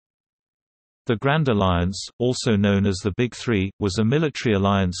The Grand Alliance, also known as the Big Three, was a military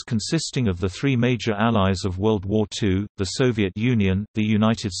alliance consisting of the three major allies of World War II, the Soviet Union, the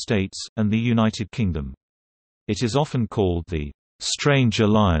United States, and the United Kingdom. It is often called the Strange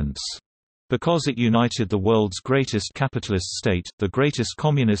Alliance because it united the world's greatest capitalist state, the greatest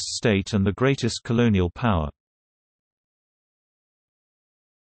communist state and the greatest colonial power.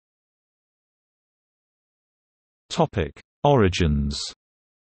 Origins.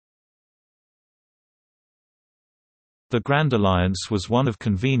 The Grand Alliance was one of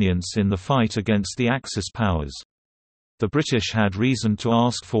convenience in the fight against the Axis powers. The British had reason to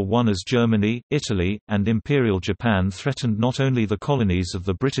ask for one as Germany, Italy, and Imperial Japan threatened not only the colonies of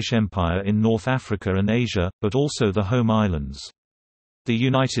the British Empire in North Africa and Asia, but also the home islands. The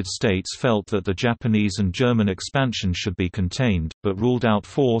United States felt that the Japanese and German expansion should be contained, but ruled out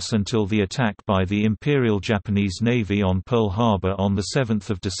force until the attack by the Imperial Japanese Navy on Pearl Harbor on 7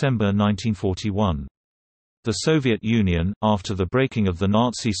 December 1941. The Soviet Union, after the breaking of the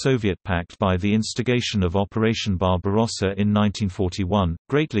Nazi-Soviet pact by the instigation of Operation Barbarossa in 1941,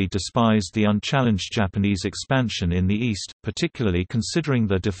 greatly despised the unchallenged Japanese expansion in the East, particularly considering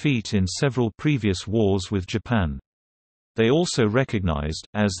their defeat in several previous wars with Japan. They also recognized,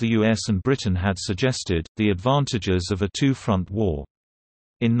 as the US and Britain had suggested, the advantages of a two-front war.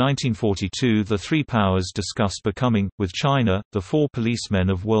 In 1942 the three powers discussed becoming, with China, the four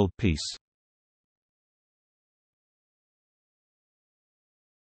policemen of world peace.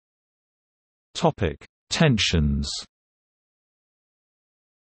 Tensions.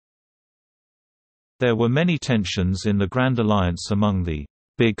 There were many tensions in the Grand Alliance among the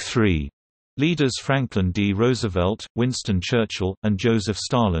Big Three leaders Franklin D. Roosevelt, Winston Churchill, and Joseph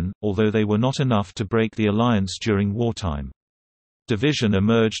Stalin, although they were not enough to break the alliance during wartime. Division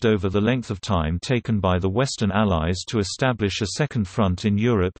emerged over the length of time taken by the Western Allies to establish a second front in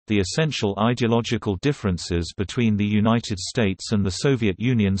Europe. The essential ideological differences between the United States and the Soviet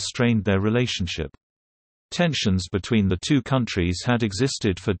Union strained their relationship. Tensions between the two countries had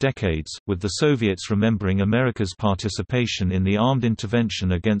existed for decades, with the Soviets remembering America's participation in the armed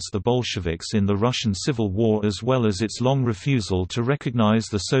intervention against the Bolsheviks in the Russian Civil War as well as its long refusal to recognize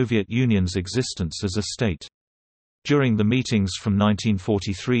the Soviet Union's existence as a state. During the meetings from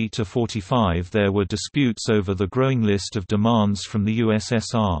 1943 to 45 there were disputes over the growing list of demands from the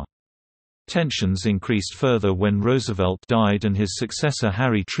USSR. Tensions increased further when Roosevelt died and his successor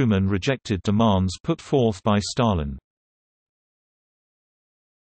Harry Truman rejected demands put forth by Stalin.